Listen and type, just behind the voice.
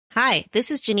Hi,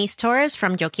 this is Janice Torres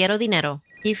from Yo Quiero Dinero.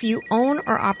 If you own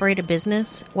or operate a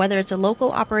business, whether it's a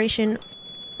local operation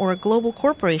or a global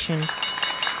corporation,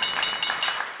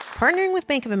 partnering with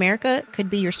Bank of America could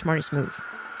be your smartest move.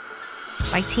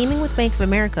 By teaming with Bank of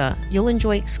America, you'll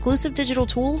enjoy exclusive digital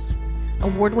tools,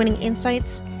 award-winning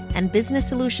insights, and business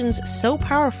solutions so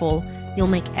powerful, you'll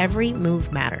make every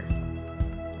move matter.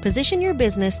 Position your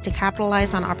business to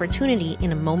capitalize on opportunity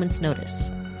in a moment's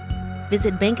notice.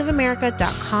 Visit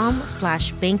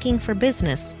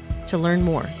bankofamerica.com/bankingforbusiness to learn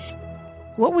more.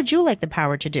 What would you like the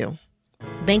power to do?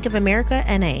 Bank of America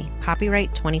N.A.,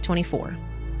 copyright 2024.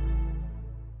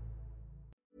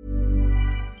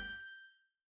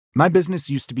 My business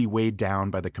used to be weighed down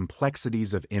by the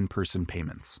complexities of in-person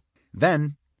payments.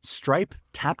 Then, Stripe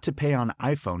Tap to Pay on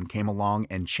iPhone came along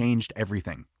and changed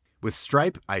everything. With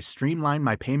Stripe, I streamlined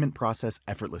my payment process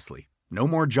effortlessly. No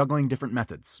more juggling different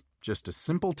methods. Just a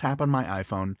simple tap on my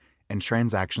iPhone and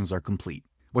transactions are complete.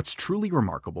 What's truly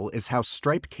remarkable is how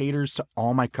Stripe caters to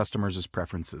all my customers'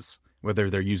 preferences. Whether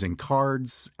they're using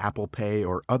cards, Apple Pay,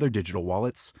 or other digital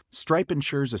wallets, Stripe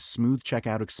ensures a smooth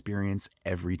checkout experience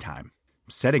every time.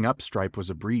 Setting up Stripe was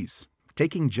a breeze,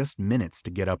 taking just minutes to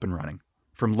get up and running.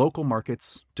 From local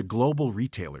markets to global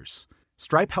retailers,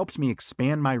 Stripe helped me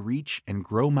expand my reach and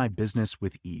grow my business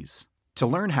with ease. To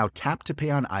learn how Tap to Pay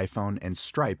on iPhone and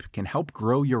Stripe can help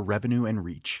grow your revenue and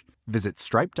reach, visit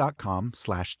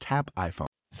stripe.com/tapiphone.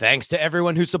 Thanks to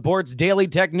everyone who supports Daily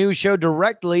Tech News Show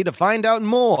directly. To find out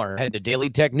more, head to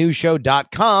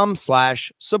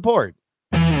dailytechnewsshow.com/support.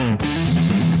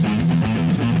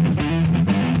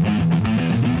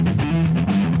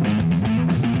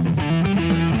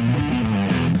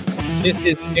 This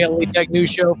is the Daily Tech News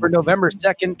Show for November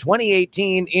 2nd,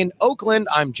 2018 in Oakland.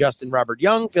 I'm Justin Robert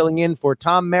Young, filling in for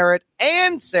Tom Merritt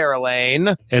and Sarah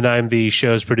Lane. And I'm the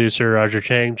show's producer, Roger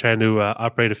Chang, trying to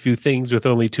operate a few things with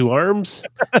only two arms.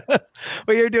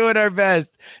 We are doing our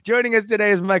best. Joining us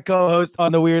today is my co-host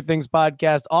on the Weird Things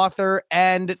podcast, author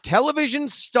and television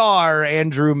star,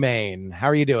 Andrew Mayne. How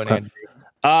are you doing, Andrew?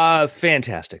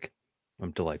 Fantastic. I'm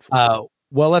delightful.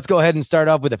 Well, let's go ahead and start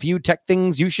off with a few tech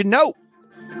things you should know.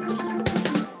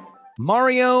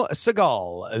 Mario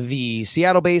Segal, the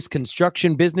Seattle-based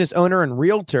construction business owner and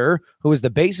realtor who is the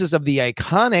basis of the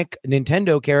iconic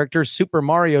Nintendo character Super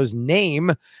Mario's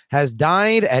name, has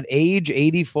died at age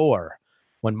 84.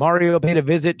 When Mario paid a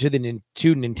visit to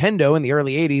Nintendo in the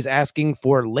early 80s asking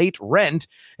for late rent,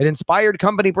 it inspired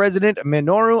company president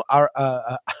Minoru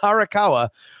Arakawa,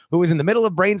 who was in the middle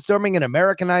of brainstorming an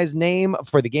Americanized name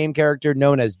for the game character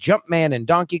known as Jumpman in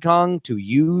Donkey Kong, to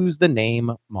use the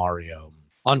name Mario.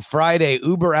 On Friday,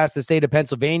 Uber asked the state of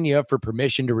Pennsylvania for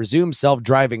permission to resume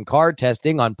self-driving car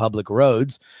testing on public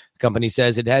roads. The company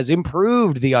says it has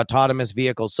improved the autonomous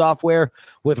vehicle software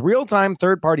with real-time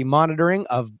third-party monitoring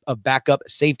of backup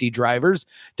safety drivers,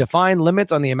 define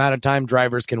limits on the amount of time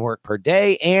drivers can work per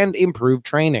day, and improve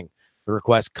training. The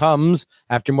request comes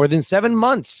after more than 7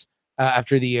 months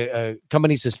after the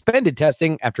company suspended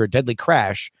testing after a deadly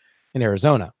crash in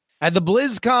Arizona. At the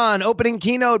BlizzCon opening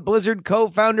keynote, Blizzard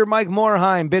co-founder Mike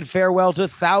Morhaime bid farewell to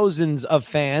thousands of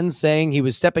fans, saying he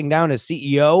was stepping down as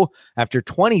CEO after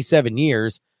 27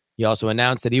 years. He also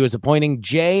announced that he was appointing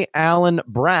J. Allen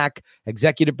Brack,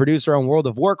 executive producer on World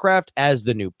of Warcraft, as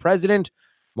the new president.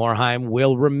 Morhaime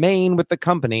will remain with the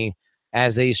company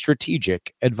as a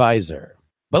strategic advisor.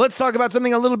 But let's talk about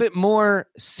something a little bit more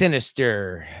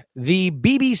sinister. The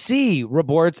BBC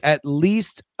reports at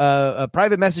least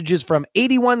private messages from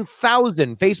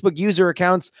 81,000 Facebook user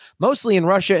accounts, mostly in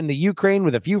Russia and the Ukraine,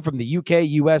 with a few from the UK,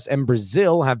 US, and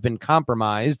Brazil, have been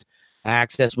compromised.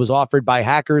 Access was offered by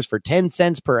hackers for 10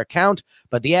 cents per account,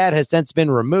 but the ad has since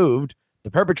been removed.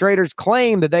 The perpetrators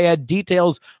claim that they had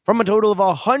details from a total of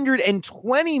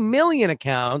 120 million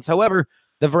accounts. However,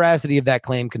 the veracity of that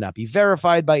claim cannot be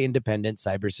verified by independent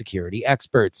cybersecurity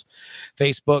experts.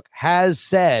 Facebook has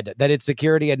said that its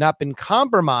security had not been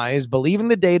compromised, believing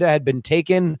the data had been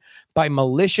taken by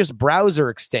malicious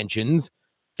browser extensions.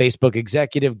 Facebook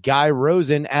executive Guy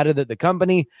Rosen added that the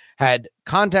company had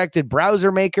contacted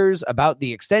browser makers about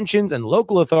the extensions and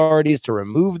local authorities to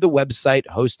remove the website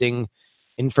hosting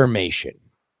information.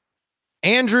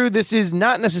 Andrew, this is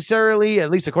not necessarily, at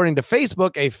least according to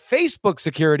Facebook, a Facebook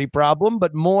security problem,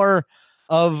 but more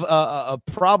of a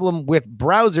problem with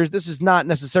browsers. This is not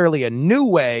necessarily a new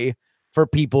way for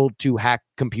people to hack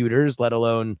computers, let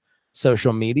alone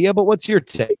social media. But what's your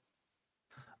take?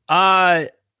 Yeah,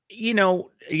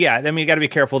 I mean, you got to be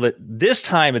careful that this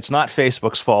time it's not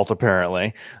Facebook's fault,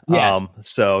 apparently. Yes.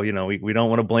 So, we don't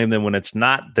want to blame them when it's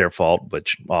not their fault,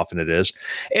 which often it is.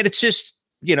 And it's just,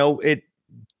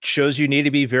 shows you need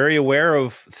to be very aware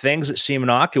of things that seem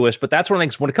innocuous. But that's one of the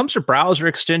things when it comes to browser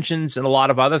extensions and a lot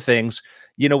of other things,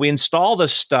 we install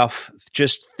this stuff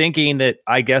just thinking that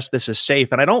I guess this is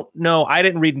safe. And I don't know, I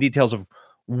didn't read in details of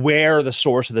where the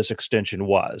source of this extension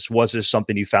was. Was this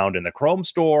something you found in the Chrome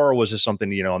store? Or was this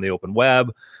something, on the open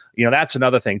web? That's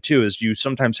another thing too, is you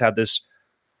sometimes have this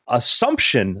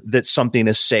assumption that something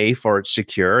is safe or it's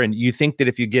secure. And you think that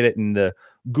if you get it in the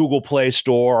Google Play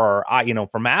Store or,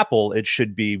 from Apple, it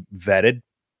should be vetted.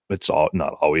 It's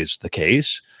not always the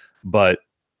case, but,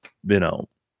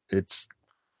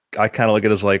 I kind of look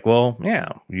at it as like, well, yeah,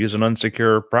 use an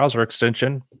unsecure browser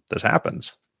extension. This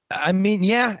happens. I mean,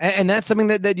 yeah, and that's something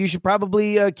that you should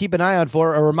probably keep an eye out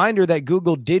for. A reminder that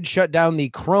Google did shut down the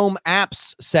Chrome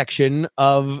apps section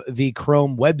of the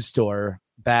Chrome Web Store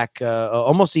back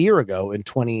almost a year ago in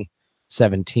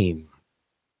 2017.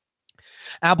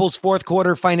 Apple's fourth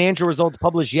quarter financial results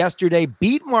published yesterday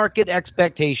beat market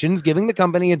expectations, giving the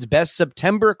company its best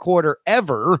September quarter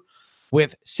ever,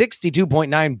 with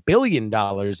 $62.9 billion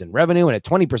in revenue and a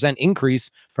 20% increase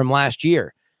from last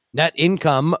year. Net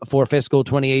income for fiscal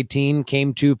 2018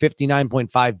 came to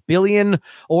 $59.5 billion,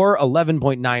 or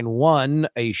 $11.91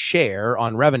 a share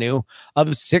on revenue of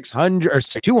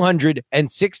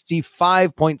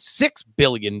 $265.6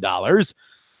 billion.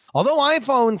 Although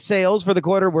iPhone sales for the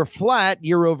quarter were flat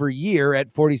year over year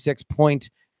at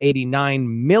 46.89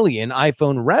 million,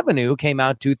 iPhone revenue came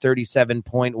out to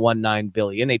 $37.19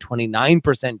 billion, a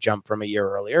 29% jump from a year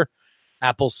earlier.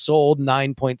 Apple sold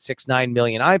 9.69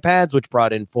 million iPads, which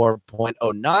brought in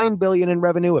 $4.09 billion in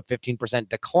revenue, a 15%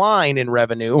 decline in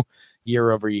revenue year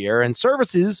over year. And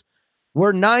services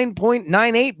were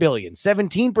 $9.98 billion,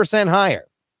 17% higher.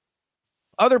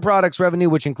 Other products revenue,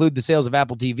 which include the sales of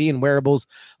Apple TV and wearables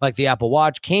like the Apple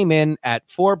Watch, came in at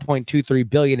 $4.23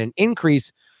 billion, an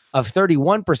increase of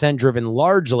 31%, driven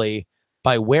largely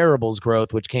by wearables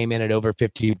growth, which came in at over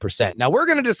 50%. Now, we're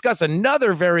going to discuss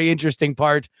another very interesting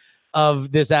part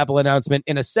of this Apple announcement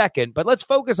in a second, but let's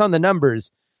focus on the numbers.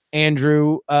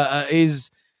 Andrew, is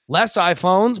less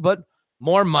iPhones, but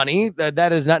more money.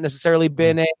 That has not necessarily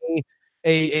been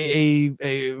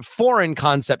a foreign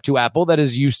concept to Apple that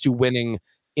is used to winning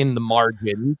in the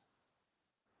margins.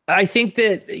 I think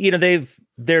that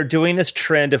they're doing this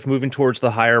trend of moving towards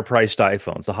the higher priced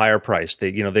iPhones, the higher price.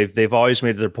 They've always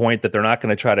made their point that they're not going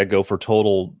to try to go for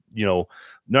total,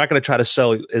 they're not going to try to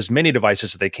sell as many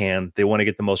devices as they can. They want to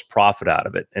get the most profit out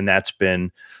of it. And that's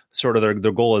been sort of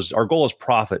their goal is, our goal is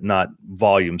profit, not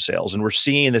volume sales. And we're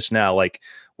seeing this now, like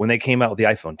when they came out with the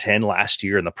iPhone 10 last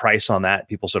year and the price on that,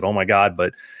 people said, oh my God,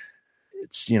 but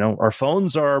it's, our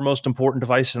phones are our most important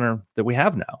device that we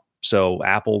have now. So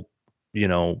Apple's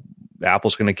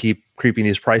going to keep creeping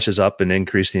these prices up and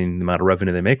increasing the amount of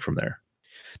revenue they make from there.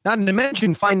 Not to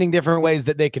mention finding different ways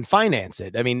that they can finance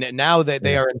it. I mean, now that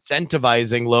they are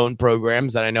incentivizing loan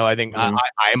programs that I think I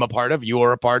am a part of, you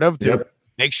are a part of, to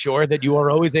make sure that you are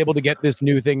always able to get this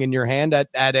new thing in your hand at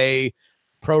a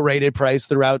prorated price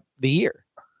throughout the year.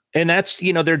 And that's,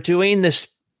 they're doing this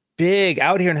big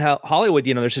out here in Hollywood,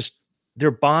 they're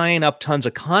buying up tons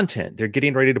of content. They're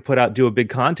getting ready to do a big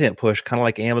content push, kind of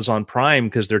like Amazon Prime,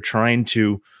 because they're trying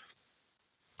to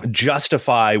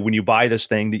justify when you buy this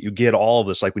thing that you get all of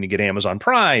this. Like when you get Amazon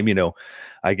Prime,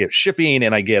 I get shipping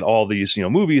and I get all these,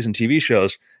 movies and TV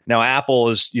shows. Now Apple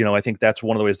is, I think that's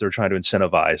one of the ways they're trying to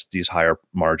incentivize these higher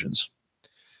margins.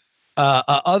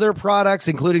 Other products,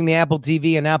 including the Apple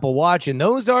TV and Apple Watch, and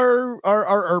those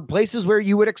are places where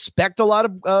you would expect a lot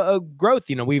of growth.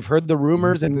 We've heard the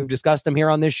rumors and we've discussed them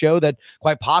here on this show that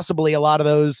quite possibly a lot of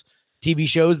those TV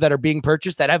shows that are being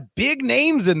purchased that have big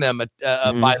names in them, by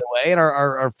the way, and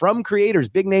are from creators,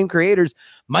 big name creators,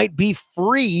 might be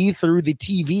free through the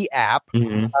TV app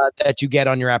that you get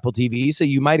on your Apple TV. So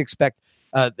you might expect,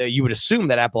 you would assume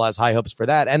that Apple has high hopes for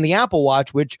that. And the Apple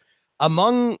Watch, which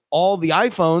among all the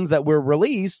iPhones that were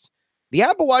released, the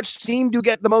Apple Watch seemed to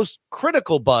get the most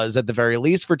critical buzz, at the very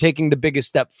least, for taking the biggest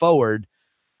step forward.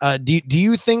 Do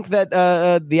you think that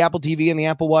the Apple TV and the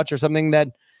Apple Watch are something that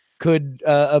could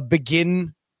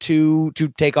begin to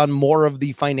take on more of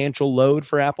the financial load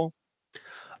for Apple?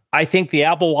 I think the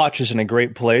Apple Watch is in a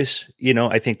great place.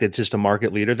 I think that's just a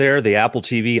market leader there. The Apple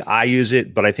TV, I use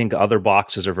it, but I think other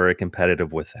boxes are very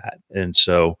competitive with that. And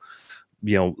so,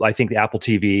 I think the Apple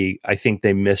TV, I think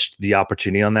they missed the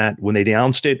opportunity on that. When they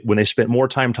announced it, when they spent more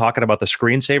time talking about the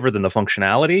screensaver than the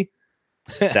functionality,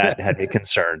 that had me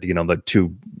concerned, like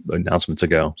 2 announcements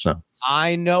ago. So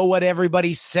I know what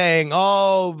everybody's saying.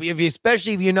 Oh,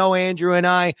 especially if Andrew and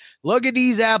I, look at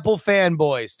these Apple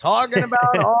fanboys talking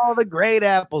about all the great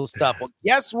Apple stuff. Well,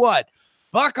 guess what?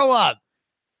 Buckle up.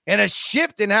 In a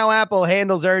shift in how Apple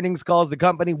handles earnings calls, the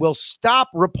company will stop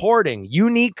reporting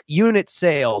unique unit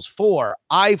sales for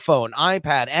iPhone,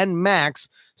 iPad, and Macs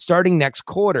starting next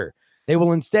quarter. They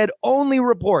will instead only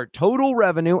report total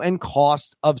revenue and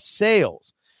cost of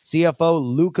sales. CFO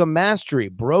Luca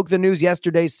Mastri broke the news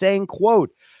yesterday saying,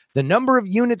 quote, "The number of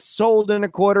units sold in a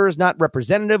quarter is not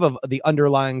representative of the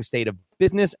underlying state of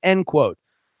business," end quote.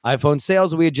 iPhone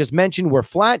sales, we had just mentioned, were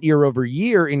flat year over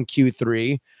year in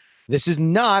Q3. This is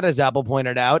not, as Apple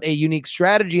pointed out, a unique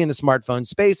strategy in the smartphone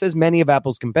space, as many of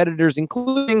Apple's competitors,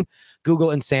 including Google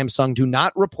and Samsung, do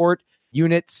not report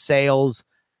unit sales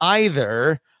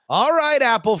either. All right,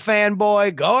 Apple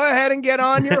fanboy, go ahead and get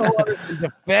on your horse and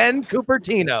defend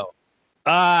Cupertino.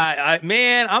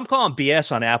 Man, I'm calling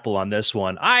BS on Apple on this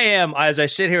one. I am, as I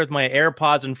sit here with my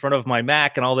AirPods in front of my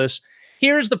Mac and all this.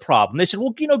 Here's the problem. They said,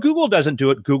 well, Google doesn't do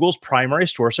it. Google's primary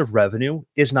source of revenue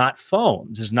is not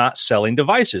phones, is not selling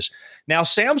devices. Now,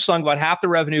 Samsung, about half the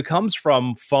revenue comes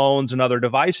from phones and other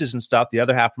devices and stuff, the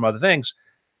other half from other things.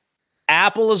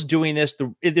 Apple is doing this.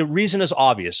 The reason is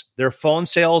obvious. Their phone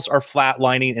sales are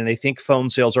flatlining, and they think phone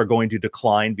sales are going to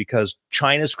decline because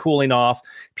China's cooling off.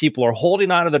 People are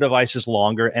holding on to the devices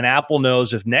longer, and Apple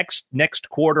knows if next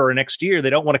quarter or next year, they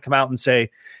don't want to come out and say,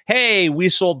 hey, we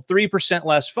sold 3%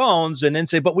 less phones, and then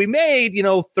say, but we made,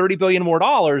 $30 billion more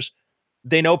dollars.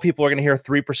 They know people are going to hear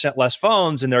 3% less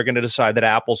phones, and they're going to decide that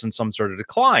Apple's in some sort of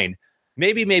decline.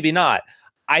 Maybe, maybe not.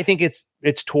 I think it's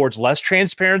towards less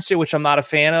transparency, which I'm not a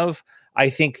fan of. I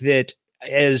think that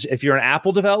if you're an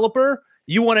Apple developer,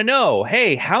 you want to know,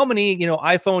 hey, how many,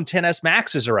 iPhone XS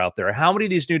Maxes are out there? How many of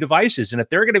these new devices? And if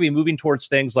they're going to be moving towards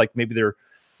things like maybe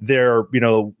their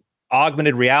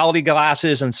augmented reality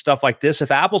glasses and stuff like this,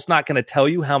 if Apple's not going to tell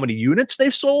you how many units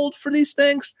they've sold for these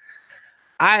things,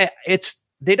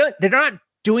 they're not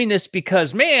doing this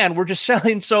because, man, we're just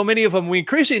selling so many of them. We're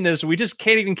increasing this. We just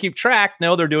can't even keep track.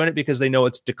 No, they're doing it because they know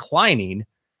it's declining,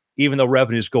 even though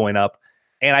revenue's going up.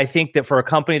 And I think that for a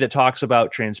company that talks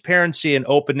about transparency and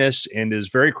openness and is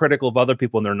very critical of other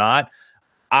people and they're not,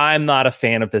 I'm not a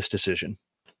fan of this decision.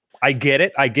 I get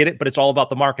it, but it's all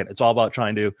about the market. It's all about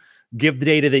trying to give the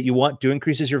data that you want to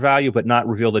increases your value, but not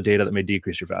reveal the data that may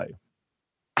decrease your value.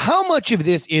 How much of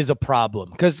this is a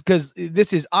problem? Because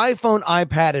this is iPhone,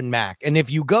 iPad, and Mac. And if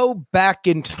you go back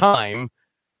in time,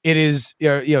 it is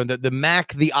the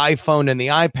Mac, the iPhone, and the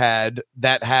iPad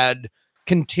that had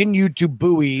continued to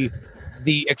buoy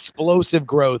the explosive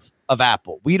growth of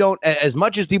Apple. We don't, as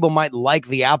much as people might like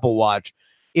the Apple Watch,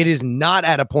 it is not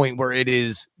at a point where it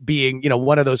is being,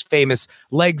 one of those famous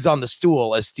legs on the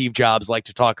stool, as Steve Jobs liked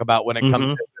to talk about when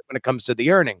it comes to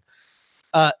the earning.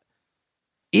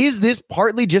 Is this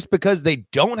partly just because they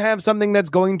don't have something that's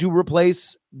going to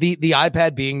replace the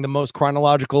iPad being the most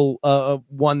chronological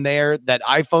one there, that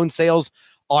iPhone sales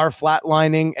are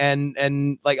flatlining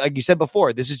and like you said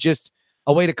before, this is just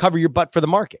a way to cover your butt for the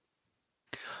market?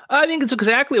 I think it's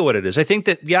exactly what it is. I think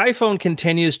that the iPhone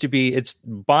continues to be, it's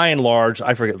by and large,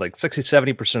 I forget, like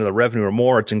 60-70% of the revenue or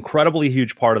more. It's an incredibly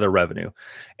huge part of their revenue.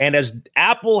 And as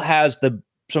Apple has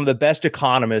some of the best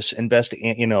economists and best,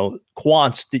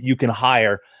 quants that you can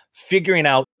hire, figuring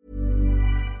out.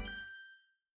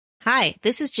 Hi,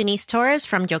 this is Janice Torres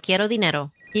from Yo Quiero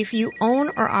Dinero. If you own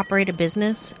or operate a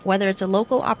business, whether it's a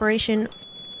local operation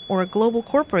or a global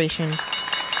corporation,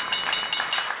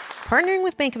 partnering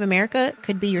with Bank of America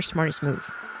could be your smartest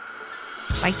move.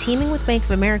 By teaming with Bank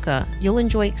of America, you'll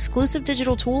enjoy exclusive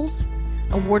digital tools,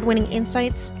 award-winning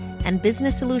insights, and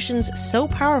business solutions so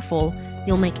powerful,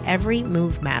 you'll make every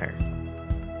move matter.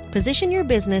 Position your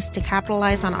business to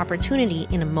capitalize on opportunity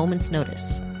in a moment's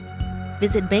notice.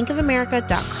 Visit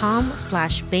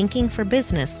bankofamerica.com/banking for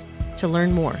business to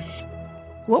learn more.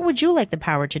 What would you like the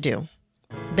power to do?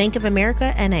 Bank of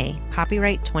America N.A.,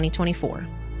 copyright 2024.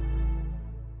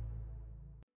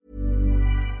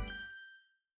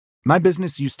 My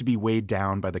business used to be weighed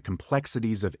down by the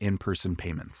complexities of in-person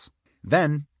payments.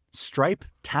 Then, Stripe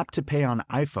Tap to Pay on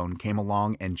iPhone came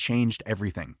along and changed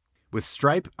everything. With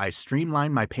Stripe, I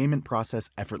streamlined my payment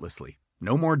process effortlessly.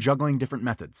 No more juggling different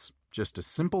methods. Just a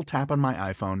simple tap on my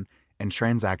iPhone and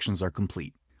transactions are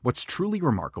complete. What's truly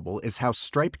remarkable is how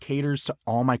Stripe caters to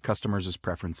all my customers'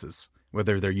 preferences.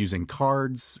 Whether they're using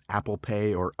cards, Apple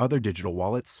Pay, or other digital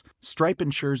wallets, Stripe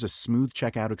ensures a smooth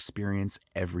checkout experience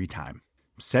every time.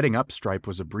 Setting up Stripe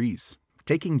was a breeze,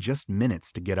 taking just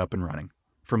minutes to get up and running.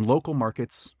 From local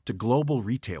markets to global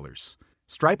retailers,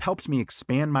 Stripe helped me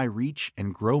expand my reach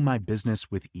and grow my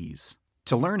business with ease.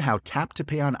 To learn how Tap to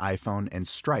Pay on iPhone and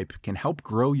Stripe can help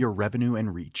grow your revenue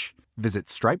and reach, visit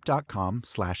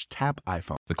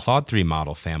stripe.com/tapiphone. The Claude 3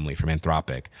 model family from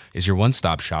Anthropic is your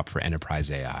one-stop shop for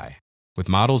enterprise AI. With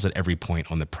models at every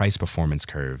point on the price-performance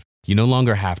curve, you no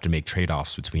longer have to make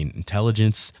trade-offs between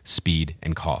intelligence, speed,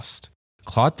 and cost.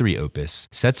 Claude 3 Opus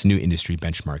sets new industry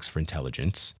benchmarks for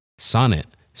intelligence. Sonnet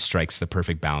strikes the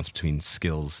perfect balance between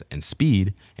skills and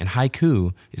speed. And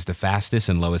Haiku is the fastest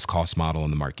and lowest cost model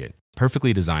in the market,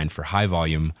 perfectly designed for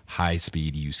high-volume,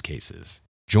 high-speed use cases.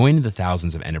 Join the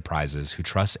thousands of enterprises who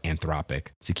trust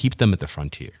Anthropic to keep them at the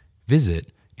frontier.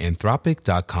 Visit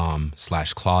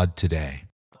anthropic.com/Claude today.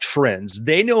 Trends.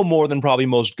 They know more than probably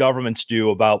most governments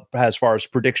do about as far as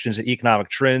predictions of economic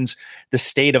trends, the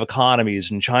state of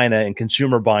economies in China and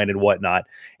consumer buying and whatnot.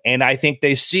 And I think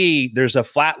they see there's a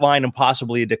flat line and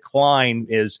possibly a decline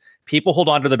is people hold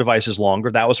on to the devices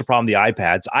longer. That was the problem with the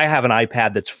iPads. I have an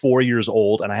iPad that's 4 years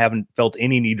old and I haven't felt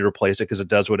any need to replace it because it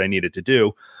does what I need it to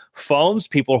do. Phones,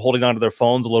 people are holding on to their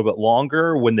phones a little bit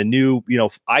longer when the new,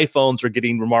 iPhones are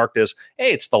getting remarked as,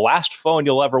 hey, it's the last phone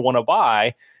you'll ever want to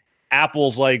buy.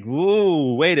 Apple's like,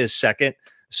 ooh, wait a second.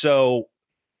 So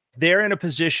they're in a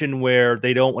position where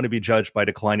they don't want to be judged by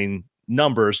declining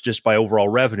numbers, just by overall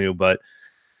revenue, but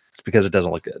it's because it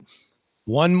doesn't look good.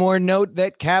 One more note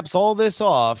that caps all this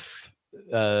off.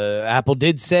 Apple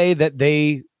did say that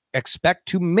they expect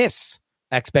to miss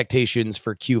expectations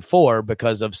for Q4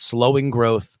 because of slowing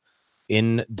growth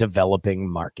in developing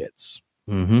markets.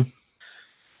 Mm-hmm.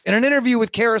 In an interview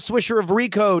with Kara Swisher of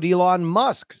Recode, Elon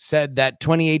Musk said that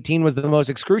 2018 was the most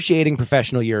excruciating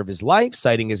professional year of his life,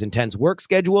 citing his intense work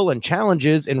schedule and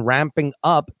challenges in ramping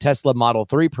up Tesla Model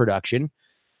 3 production.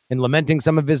 In lamenting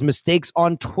some of his mistakes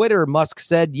on Twitter, Musk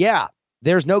said, yeah,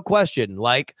 there's no question,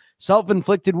 like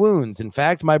self-inflicted wounds. In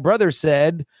fact, my brother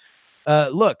said,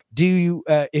 look,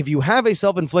 if you have a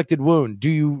self-inflicted wound, do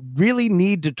you really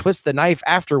need to twist the knife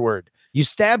afterward? You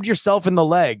stabbed yourself in the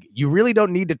leg. You really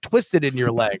don't need to twist it in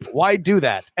your leg. Why do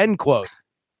that? End quote.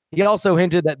 He also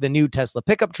hinted that the new Tesla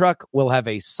pickup truck will have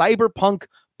a cyberpunk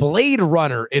Blade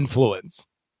Runner influence.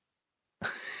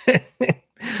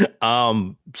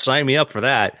 Sign me up for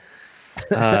that.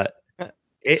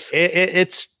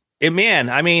 It's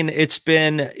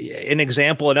been an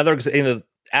example. Another example.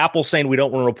 Apple saying we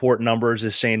don't want to report numbers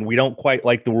is saying we don't quite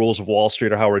like the rules of Wall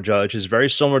Street or Howard Judge is very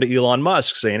similar to Elon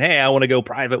Musk saying, hey, I want to go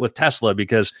private with Tesla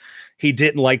because he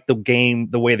didn't like the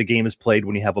way the game is played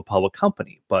when you have a public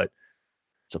company. But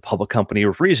it's a public company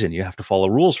for a reason. You have to follow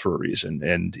rules for a reason.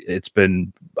 And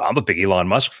I'm a big Elon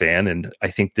Musk fan. And I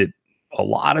think that a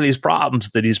lot of these problems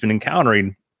that he's been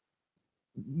encountering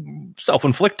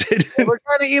self-inflicted. We're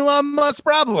kind of Elon Musk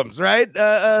problems, right?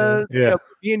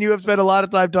 Me and you have spent a lot of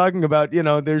time talking about,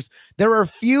 there are a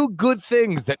few good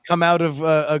things that come out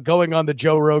of going on the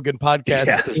Joe Rogan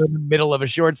podcast in the middle of a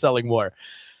short selling war.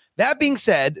 That being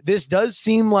said, this does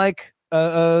seem like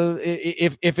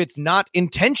if it's not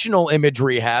intentional image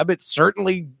rehab, it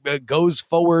certainly goes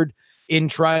forward in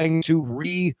trying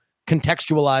to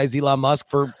contextualize Elon Musk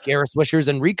for Kara Swishers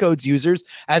and Recode's users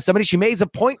as somebody. She made a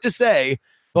point to say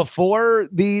before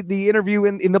the interview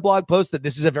in the blog post that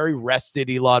this is a very rested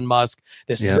Elon Musk.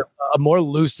 This is a more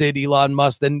lucid Elon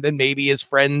Musk than maybe his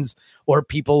friends or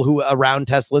people who around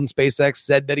Tesla and SpaceX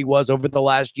said that he was over the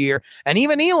last year. And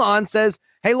even Elon says,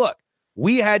 hey, look,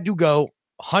 we had to go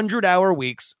 100-hour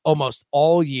weeks almost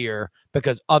all year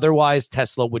because otherwise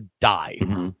Tesla would die.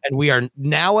 Mm-hmm. And we are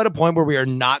now at a point where we are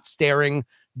not staring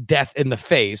death in the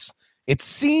face. It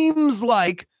seems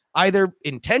like either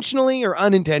intentionally or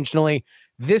unintentionally,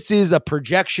 this is a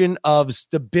projection of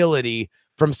stability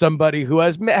from somebody who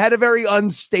has had a very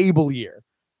unstable year.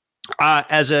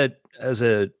 As a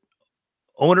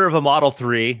owner of a Model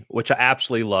 3, which I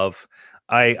absolutely love,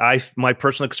 my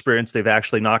personal experience, they've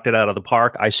actually knocked it out of the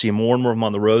park. I see more and more of them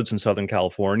on the roads in Southern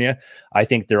California. I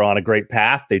think they're on a great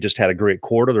path. They just had a great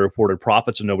quarter. They reported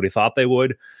profits and nobody thought they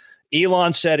would.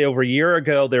 Elon said over a year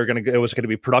ago it was going to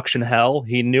be production hell.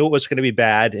 He knew it was going to be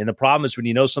bad. And the problem is when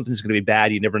you know something's going to be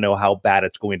bad, you never know how bad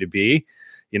it's going to be.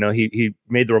 He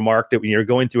made the remark that when you're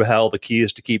going through hell, the key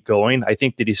is to keep going. I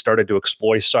think that he started to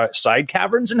exploit side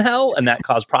caverns in hell, and that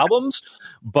caused problems.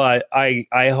 But I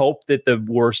hope that the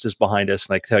worst is behind us.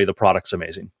 And I can tell you the product's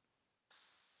amazing.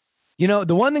 The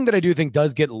one thing that I do think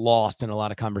does get lost in a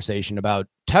lot of conversation about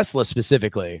Tesla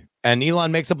specifically, and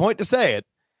Elon makes a point to say it,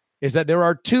 is that there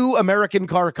are two American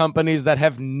car companies that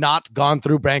have not gone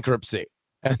through bankruptcy,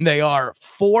 and they are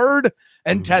Ford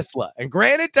and Tesla. And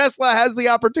granted, Tesla has the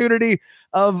opportunity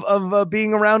of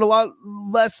being around a lot.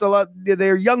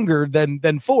 They're younger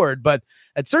than Ford, but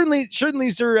it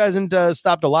certainly sir hasn't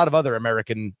stopped a lot of other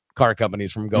American car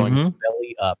companies from going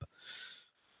belly up.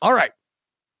 All right.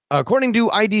 According to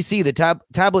IDC, the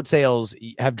tablet sales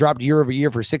have dropped year over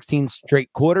year for 16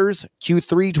 straight quarters.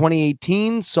 Q3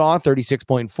 2018 saw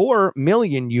 36.4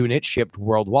 million units shipped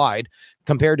worldwide,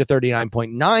 compared to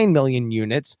 39.9 million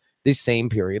units the same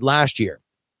period last year.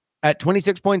 At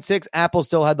 26.6, Apple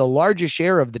still had the largest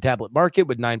share of the tablet market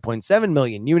with 9.7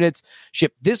 million units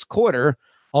shipped this quarter,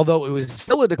 although it was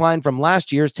still a decline from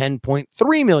last year's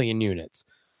 10.3 million units.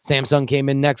 Samsung came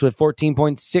in next with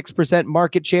 14.6%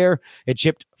 market share. It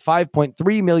shipped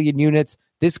 5.3 million units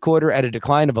this quarter at a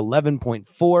decline of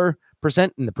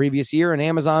 11.4% in the previous year, and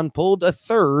Amazon pulled a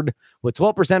third with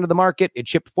 12% of the market. It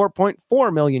shipped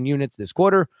 4.4 million units this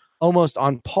quarter, almost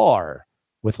on par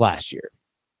with last year.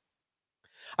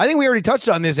 I think we already touched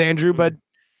on this, Andrew, but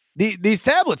these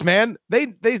tablets, man,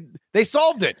 they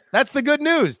solved it. That's the good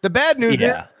news. The bad news,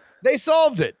 man, they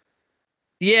solved it.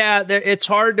 Yeah, it's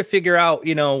hard to figure out,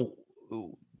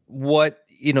 what,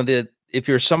 if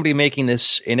you're somebody making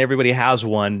this and everybody has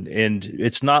one, and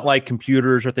it's not like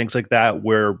computers or things like that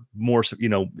where more,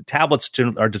 tablets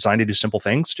are designed to do simple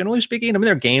things, generally speaking. I mean,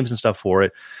 there are games and stuff for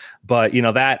it, but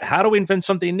how do we invent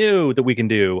something new that we can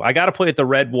do? I got to play at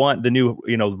the new,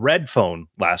 Red phone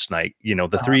last night, the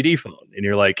 3D phone. And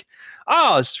you're like,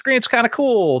 oh, the screen's kind of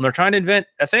cool. And they're trying to invent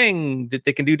a thing that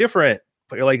they can do different.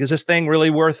 But you're like, is this thing really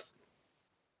worth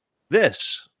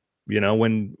this?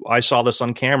 When I saw this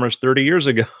on cameras 30 years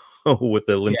ago with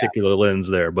the lenticular lens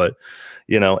there, but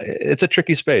it's a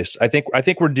tricky space. I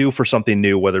think we're due for something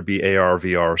new, whether it be AR,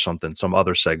 VR, or some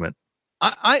other segment.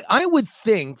 I would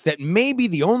think that maybe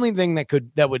the only thing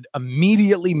that would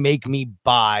immediately make me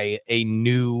buy a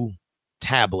new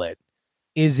tablet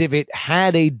is if it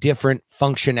had a different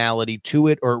functionality to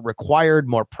it, or required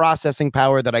more processing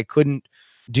power that I couldn't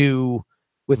do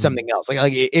with something else.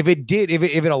 Like if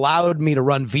it allowed me to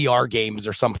run VR games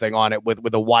or something on it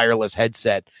with a wireless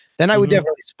headset, then I would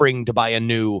definitely spring to buy a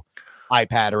new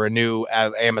iPad or a new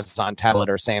Amazon tablet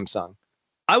or Samsung.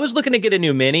 I was looking to get a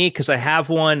new Mini because I have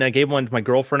one. I gave one to my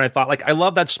girlfriend. I thought, I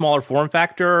love that smaller form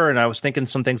factor, and I was thinking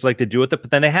some things to do with it,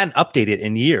 but then they hadn't updated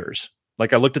in years.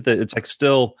 I looked at it's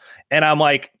still, and I'm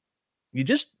like, you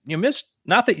missed,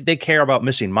 not that they care about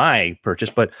missing my purchase,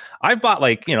 but I've bought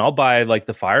I'll buy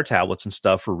the Fire tablets and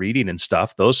stuff for reading and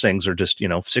stuff. Those things are just,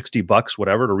 $60,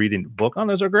 whatever, to read a book on.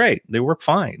 Those are great. They work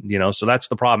fine, so that's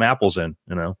the problem Apple's in,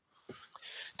 To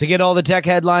get all the tech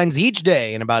headlines each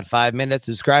day in about 5 minutes,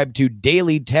 subscribe to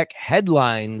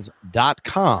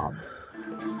dailytechheadlines.com.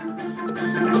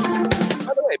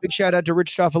 By the way, big shout out to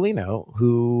Rich Stoffolino,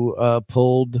 who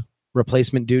pulled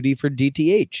replacement duty for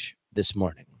DTH this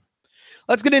morning.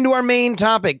 Let's get into our main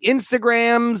topic.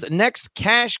 Instagram's next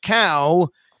cash cow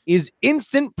is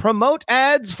instant promote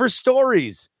ads for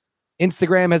stories.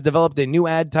 Instagram has developed a new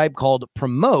ad type called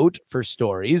Promote for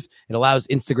Stories. It allows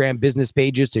Instagram business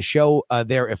pages to show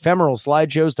their ephemeral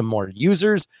slideshows to more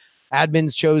users.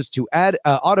 Admins chose to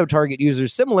auto-target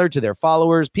users similar to their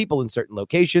followers, people in certain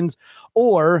locations,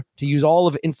 or to use all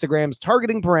of Instagram's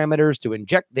targeting parameters to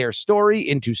inject their story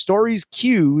into stories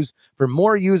queues for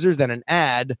more users than an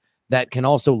ad that can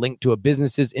also link to a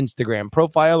business's Instagram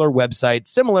profile or website,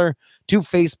 similar to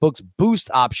Facebook's Boost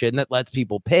option that lets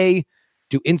people pay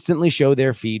to instantly show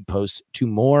their feed posts to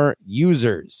more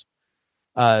users.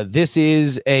 This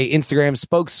is a Instagram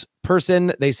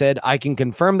spokesperson. They said, I can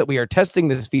confirm that we are testing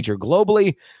this feature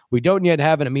globally. We don't yet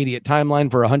have an immediate timeline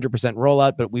for 100%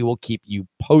 rollout, but we will keep you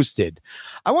posted.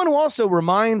 I want to also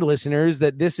remind listeners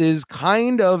that this is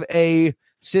kind of a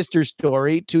sister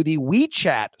story to the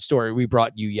WeChat story we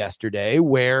brought you yesterday,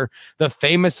 where the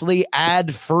famously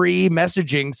ad-free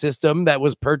messaging system that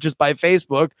was purchased by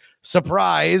Facebook,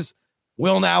 surprise,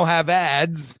 will now have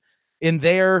ads in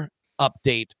their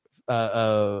update,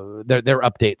 their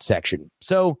update section.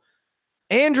 So,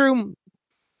 Andrew,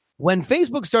 when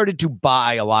Facebook started to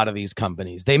buy a lot of these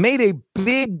companies, they made a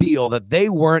big deal that they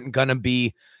weren't going to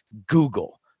be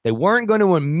Google. They weren't going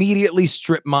to immediately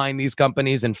strip mine these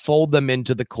companies and fold them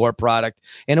into the core product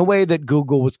in a way that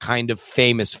Google was kind of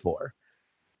famous for.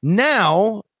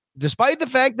 Now, despite the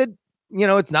fact that,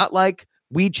 it's not like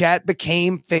WeChat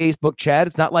became Facebook Chat,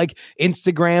 it's not like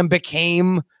Instagram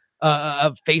became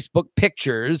Facebook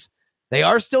Pictures. They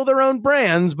are still their own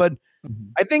brands, but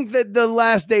I think that the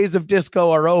last days of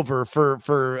disco are over for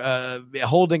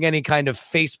holding any kind of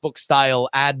Facebook style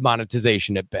ad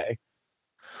monetization at bay.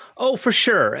 Oh, for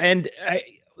sure. And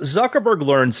Zuckerberg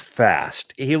learns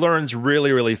fast. He learns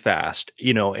really, really fast,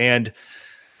 and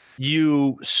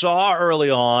you saw early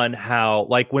on how,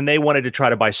 when they wanted to try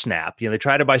to buy Snap, they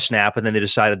tried to buy Snap and then they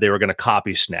decided they were going to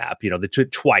copy Snap. They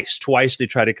took twice they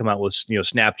tried to come out with,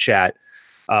 Snapchat.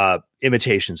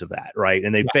 imitations of that, right?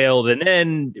 And they failed. And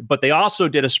then, but they also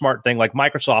did a smart thing, like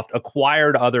Microsoft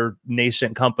acquired other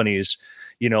nascent companies,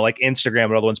 like Instagram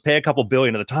and other ones, pay a couple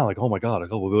billion at the time. Like, oh my God, a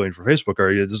couple billion for Facebook.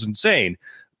 This is insane.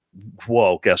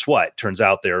 Whoa, guess what? Turns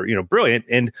out they're, brilliant,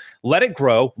 and let it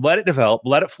grow, let it develop,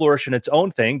 let it flourish in its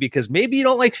own thing, because maybe you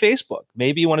don't like Facebook.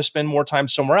 Maybe you want to spend more time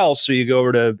somewhere else. So you go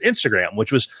over to Instagram,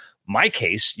 which was my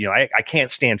case. I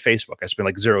can't stand Facebook. I spend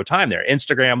like zero time there.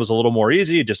 Instagram was a little more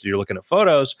easy. Just you're looking at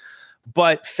photos,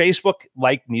 but Facebook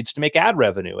needs to make ad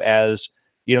revenue, as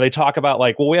they talk about,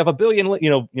 like, well, we have a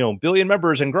billion, billion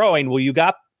members and growing. Well, you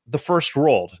got the first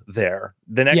rolled there.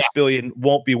 The next billion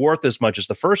won't be worth as much as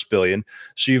the first billion.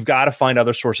 So you've got to find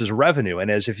other sources of revenue.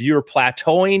 And as if you're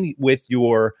plateauing with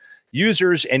your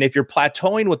users, and if you're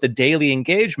plateauing with the daily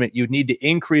engagement, you need to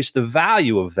increase the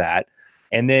value of that.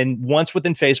 And then once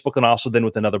within Facebook, and also then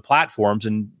within other platforms,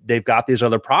 and they've got these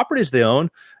other properties they own.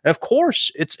 And of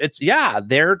course, it's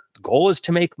their goal is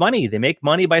to make money. They make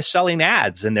money by selling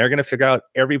ads, and they're going to figure out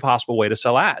every possible way to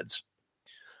sell ads.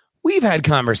 We've had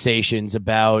conversations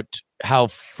about how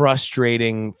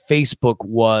frustrating Facebook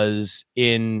was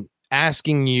in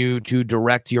asking you to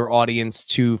direct your audience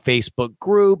to Facebook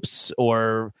groups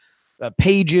or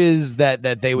pages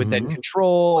that they would then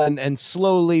control, and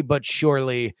slowly but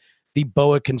surely the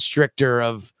boa constrictor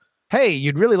of, hey,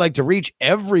 you'd really like to reach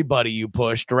everybody you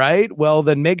pushed, right? Well,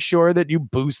 then make sure that you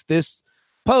boost this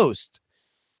post.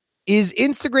 Is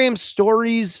Instagram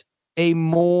stories a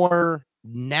more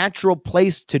natural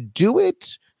place to do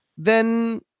it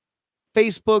than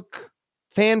Facebook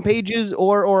fan pages,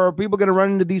 or are people going to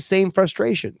run into these same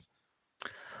frustrations?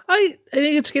 I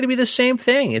think it's going to be the same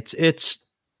thing. It's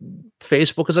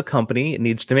Facebook as a company. It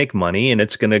needs to make money, and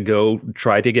it's going to go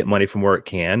try to get money from where it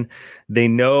can. They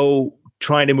know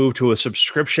trying to move to a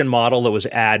subscription model that was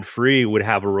ad free would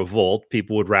have a revolt.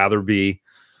 People would rather be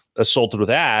assaulted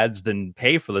with ads than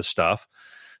pay for this stuff.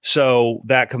 So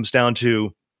that comes down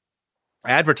to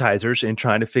advertisers and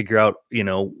trying to figure out,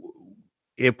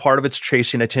 a part of it's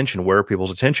chasing attention. Where are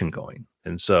people's attention going?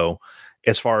 And so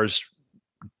as far as,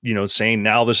 saying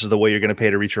now this is the way you're going to pay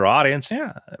to reach your audience.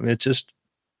 Yeah. I mean, it's just,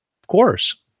 of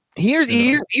course. Here's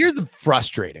the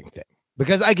frustrating thing,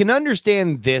 because I can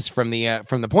understand this from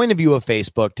the point of view of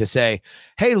Facebook to say,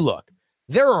 hey, look,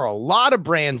 there are a lot of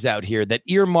brands out here that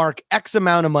earmark X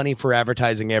amount of money for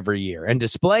advertising every year, and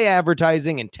display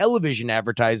advertising and television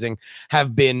advertising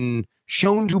have been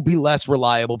shown to be less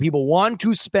reliable. People want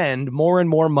to spend more and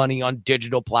more money on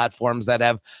digital platforms that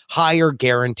have higher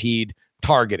guaranteed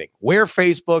targeting. We're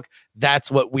Facebook,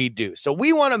 that's what we do. So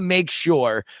we want to make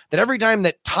sure that every time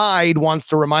that Tide wants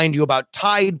to remind you about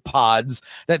Tide Pods,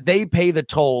 that they pay the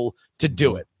toll to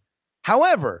do it.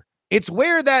 However, it's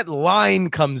where that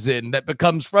line comes in that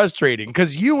becomes frustrating,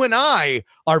 because you and I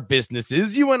are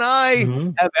businesses. You and I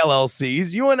have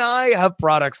LLCs. You and I have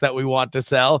products that we want to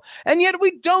sell. And yet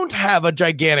we don't have a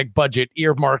gigantic budget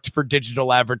earmarked for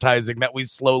digital advertising that we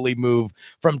slowly move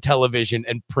from television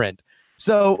and print.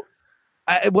 So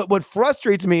what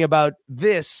frustrates me about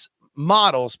this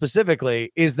model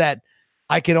specifically is that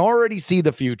I can already see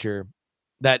the future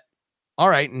that, all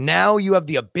right, now you have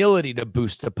the ability to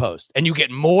boost a post and you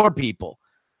get more people.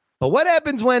 But what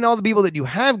happens when all the people that you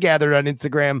have gathered on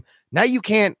Instagram, now you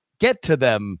can't get to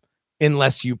them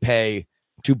unless you pay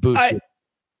to boost it?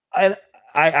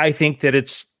 I think that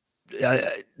it's,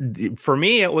 for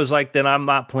me, it was like, then I'm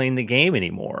not playing the game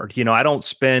anymore. I don't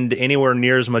spend anywhere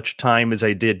near as much time as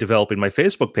I did developing my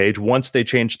Facebook page once they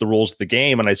changed the rules of the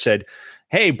game. And I said,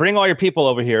 hey, bring all your people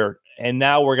over here. And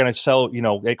now we're going to sell,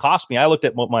 it cost me. I looked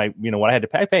at what what I had to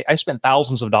pay. I spent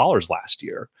thousands of dollars last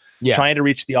year trying to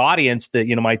reach the audience that,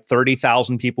 my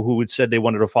 30,000 people who had said they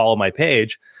wanted to follow my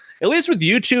page. At least with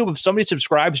YouTube, if somebody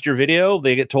subscribes to your video,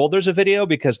 they get told there's a video,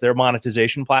 because their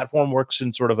monetization platform works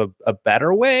in sort of a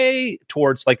better way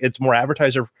towards, like, it's more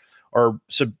advertiser or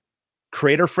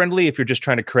creator friendly if you're just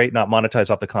trying to create, not monetize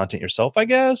off the content yourself, I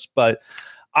guess. But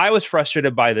I was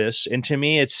frustrated by this. And to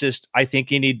me, it's just, I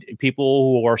think you need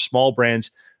people who are small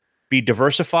brands be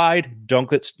diversified. Don't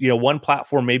get, one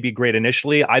platform may be great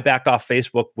initially. I backed off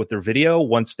Facebook with their video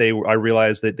once I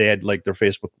realized that they had, like, their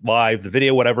Facebook Live, the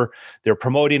video, whatever, they're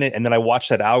promoting it. And then I watched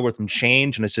that algorithm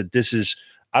change, and I said,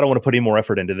 I don't want to put any more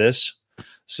effort into this.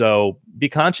 So be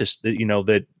conscious that,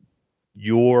 that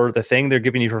you're the thing they're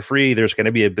giving you for free. There's going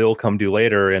to be a bill come due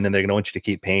later, and then they're going to want you to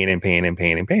keep paying and paying and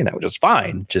paying and paying. That was just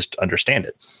fine. Just understand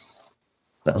it.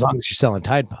 As long as you're selling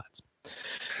Tide Pods.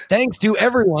 Thanks to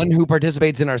everyone who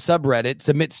participates in our subreddit.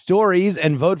 Submit stories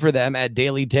and vote for them at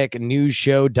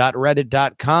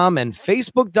dailytechnewsshow.reddit.com and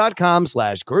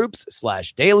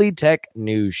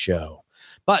facebook.com/groups/dailytechnewsshow.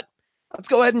 But let's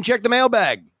go ahead and check the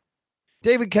mailbag.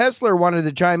 David Kessler wanted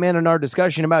to chime in on our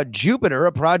discussion about Jupiter,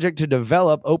 a project to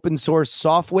develop open source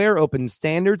software, open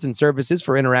standards, and services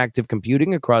for interactive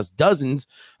computing across dozens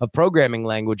of programming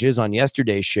languages on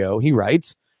yesterday's show. He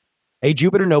writes, a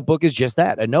Jupyter notebook is just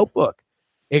that, a notebook.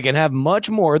 It can have much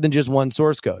more than just one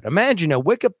source code. Imagine a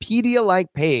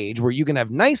Wikipedia-like page where you can have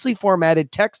nicely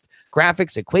formatted text,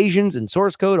 graphics, equations, and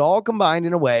source code all combined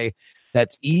in a way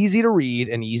that's easy to read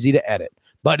and easy to edit.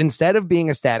 But instead of being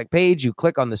a static page, you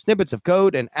click on the snippets of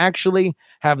code and actually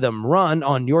have them run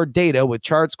on your data with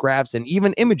charts, graphs, and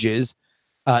even images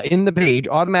in the page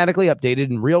automatically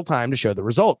updated in real time to show the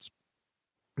results.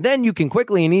 Then you can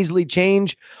quickly and easily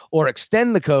change or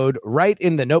extend the code right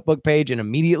in the notebook page and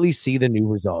immediately see the new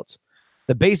results.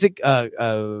 The basic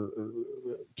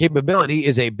capability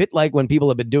is a bit like when people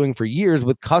have been doing for years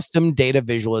with custom data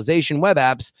visualization web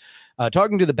apps,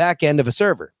 talking to the back end of a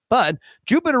server. But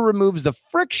Jupyter removes the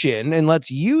friction and lets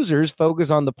users focus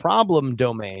on the problem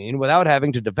domain without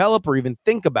having to develop or even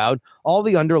think about all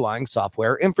the underlying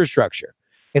software infrastructure.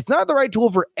 It's not the right tool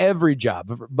for every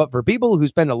job, but for people who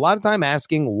spend a lot of time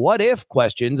asking what if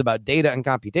questions about data and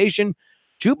computation,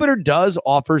 Jupyter does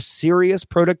offer serious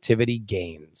productivity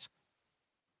gains.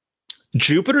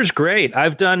 Jupyter's great.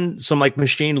 I've done some like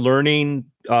machine learning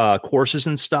courses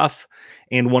and stuff.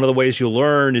 And one of the ways you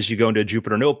learn is you go into a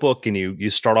Jupyter notebook and you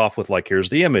start off with like, here's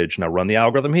the image. Now run the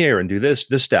algorithm here and do this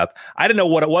step. I didn't know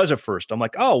what it was at first. I'm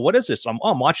like, oh, what is this? I'm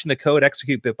watching the code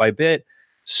execute bit by bit.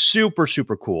 Super,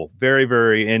 super cool. Very,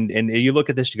 very. And you look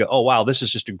at this, you go, oh, wow, this is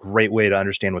just a great way to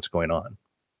understand what's going on.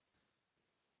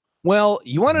 Well,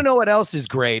 you want to know what else is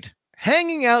great?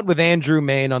 Hanging out with Andrew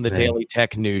Mayne on the Daily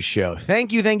Tech News Show.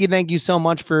 Thank you so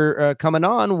much for coming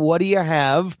on. What do you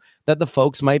have that the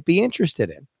folks might be interested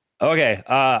in? Okay,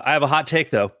 I have a hot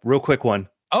take though, real quick one.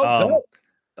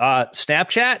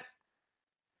 Snapchat,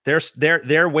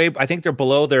 they're way. I think they're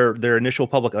below their initial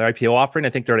public IPO offering.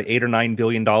 I think they're at $8 or $9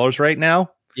 billion right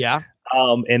now. Yeah.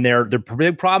 And their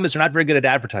big problem is they're not very good at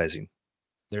advertising.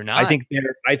 They're not.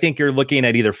 I think you're looking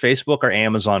at either Facebook or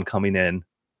Amazon coming in,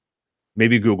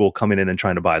 maybe Google coming in and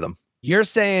trying to buy them. You're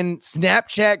saying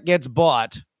Snapchat gets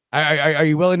bought. Are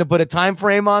you willing to put a time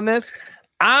frame on this?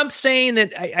 I'm saying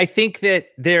that I think that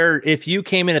if you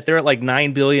came in, if they're at like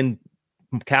 9 billion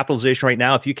capitalization right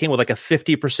now, if you came with like a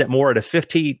 50% more at a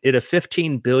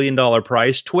 $15 billion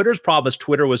price, Twitter's problem is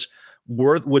Twitter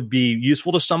would be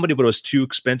useful to somebody, but it was too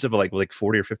expensive, like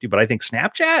 40 or 50. But I think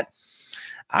Snapchat,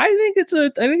 I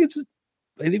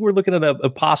think we're looking at a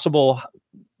possible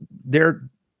their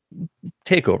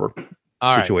takeover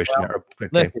situation. Right, well,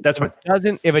 listen, that's fine.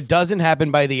 If it doesn't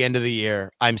happen by the end of the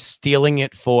year, I'm stealing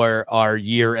it for our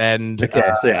year end.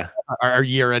 Our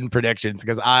year end predictions,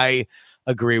 because I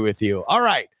agree with you. All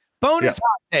right, bonus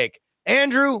hot take,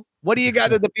 Andrew. What do you got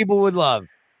that the people would love?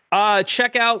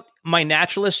 Check out my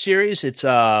Naturalist series. It's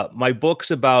my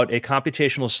books about a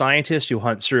computational scientist who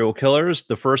hunts serial killers.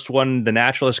 The first one, The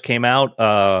Naturalist, came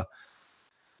out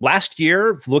last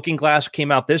year. Looking Glass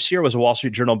came out this year, was a Wall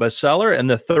Street Journal bestseller. And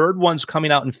the third one's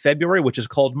coming out in February, which is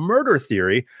called Murder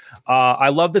Theory. I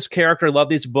love this character. I love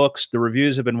these books. The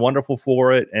reviews have been wonderful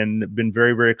for it and been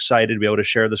very, very excited to be able to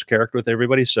share this character with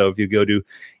everybody. So if you go to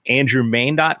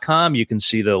andrewmayne.com, you can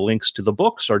see the links to the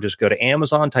books, or just go to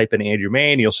Amazon, type in Andrew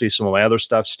Mayne. You'll see some of my other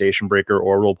stuff, Station Breaker,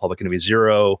 Orville, Public Enemy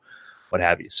Zero, what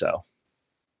have you. So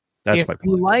that's my point. If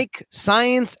you like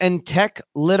science and tech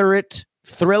literate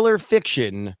thriller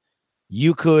fiction,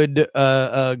 you could you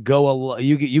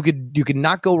could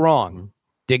not go wrong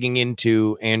digging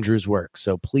into Andrew's work.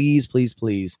 So please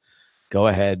go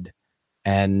ahead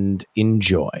and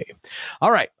enjoy.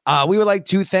 All right. We would like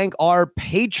to thank our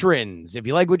patrons. If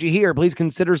you like what you hear, please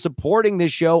consider supporting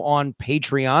this show on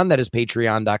Patreon. That is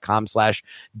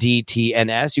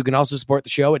patreon.com/DTNS. You can also support the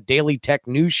show at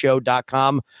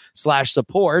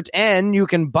dailytechnewsshow.com/support, and you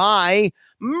can buy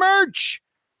merch.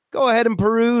 Go ahead and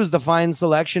peruse the fine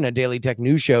selection at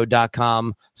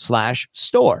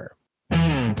dailytechnewsshow.com/store.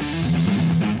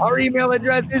 Our email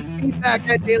address is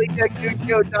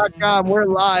feedback@dailytechnewsshow.com. We're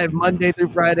live Monday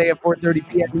through Friday at 4:30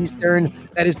 p.m. Eastern.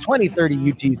 That is 2030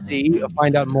 UTC. You'll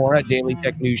find out more at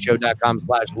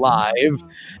dailytechnewsshow.com/live.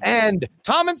 And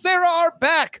Tom and Sarah are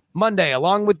back Monday,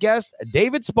 along with guest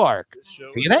David Spark. See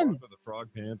you then. The Frog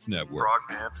Pants Network.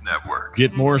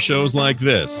 Get more shows like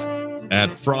this at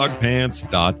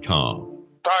frogpants.com.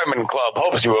 Diamond Club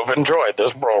hopes you have enjoyed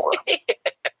this program.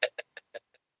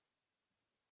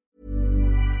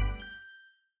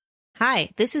 Hi,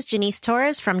 this is Janice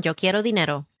Torres from Yo Quiero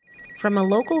Dinero. From a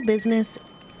local business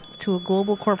to a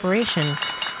global corporation,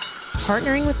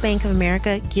 partnering with Bank of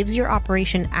America gives your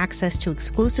operation access to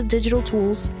exclusive digital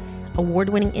tools,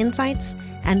 award-winning insights,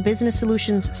 and business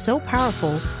solutions so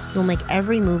powerful, you'll make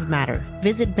every move matter.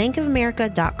 Visit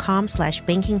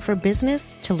bankofamerica.com/banking for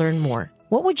business to learn more.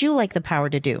 What would you like the power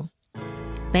to do?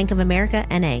 Bank of America,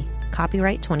 N.A.,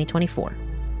 copyright 2024.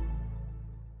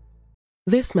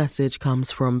 This message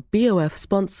comes from BOF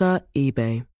sponsor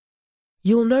eBay.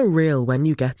 You'll know real when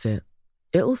you get it.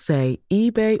 It'll say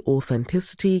eBay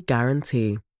Authenticity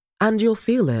Guarantee. And you'll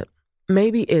feel it.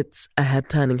 Maybe it's a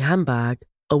head-turning handbag,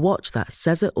 a watch that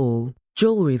says it all,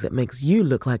 jewelry that makes you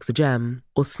look like the gem,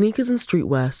 or sneakers and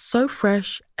streetwear so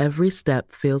fresh every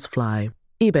step feels fly.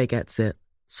 eBay gets it.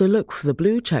 So look for the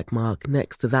blue check mark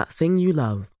next to that thing you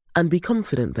love. And be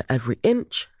confident that every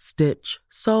inch, stitch,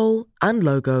 sole, and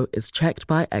logo is checked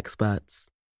by experts.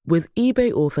 With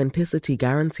eBay Authenticity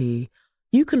Guarantee,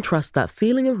 you can trust that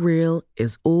feeling of real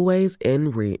is always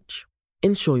in reach.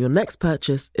 Ensure your next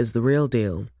purchase is the real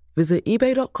deal. Visit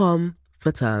eBay.com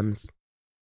for terms.